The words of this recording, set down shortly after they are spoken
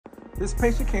This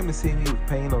patient came to see me with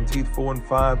pain on teeth 4 and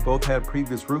 5. Both had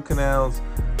previous root canals,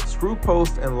 screw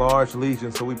post, and large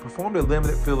lesions. So we performed a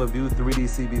limited field of view 3D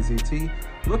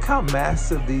CBCT. Look how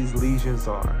massive these lesions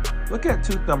are. Look at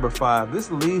tooth number 5. This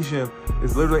lesion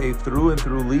is literally a through and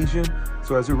through lesion.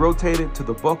 So as we rotate it to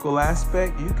the buccal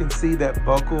aspect, you can see that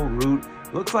buccal root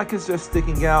looks like it's just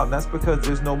sticking out, and that's because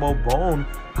there's no more bone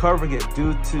covering it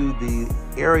due to the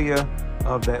area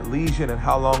of that lesion and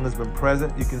how long it's been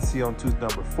present. You can see on tooth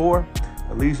number 4,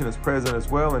 the lesion is present as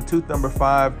well. And tooth number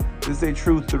 5, this is a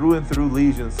true through and through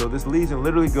lesion. So this lesion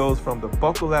literally goes from the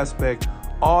buccal aspect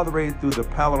all the way through the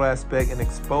palatal aspect and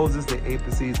exposes the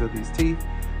apices of these teeth.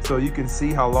 So you can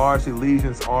see how large the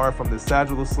lesions are from the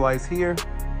sagittal slice here.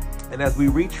 And as we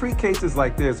retreat cases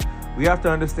like this, we have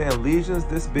to understand lesions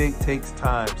this big takes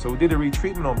time. So we did a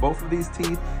retreatment on both of these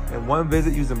teeth in one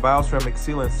visit using Bioceramic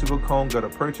Sealer and silicone gutta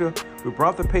percha. We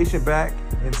brought the patient back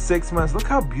in 6 months. Look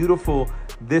how beautiful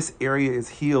this area is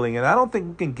healing. And I don't think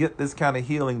we can get this kind of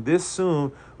healing this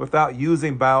soon without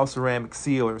using Bioceramic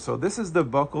Sealer. So this is the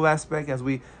buccal aspect. As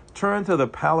we turn to the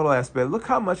palatal aspect, look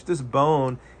how much this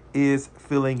bone is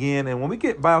filling in. And when we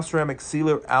get Bioceramic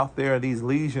Sealer out there in these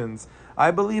lesions, I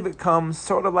believe it comes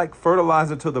sort of like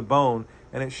fertilizer to the bone,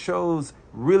 and it shows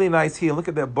really nice healing. Look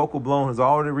at that buccal bone has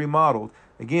already remodeled.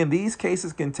 Again, these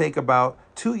cases can take about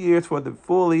 2 years for it to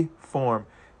fully form.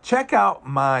 Check out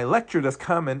my lecture that's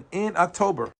coming in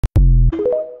October.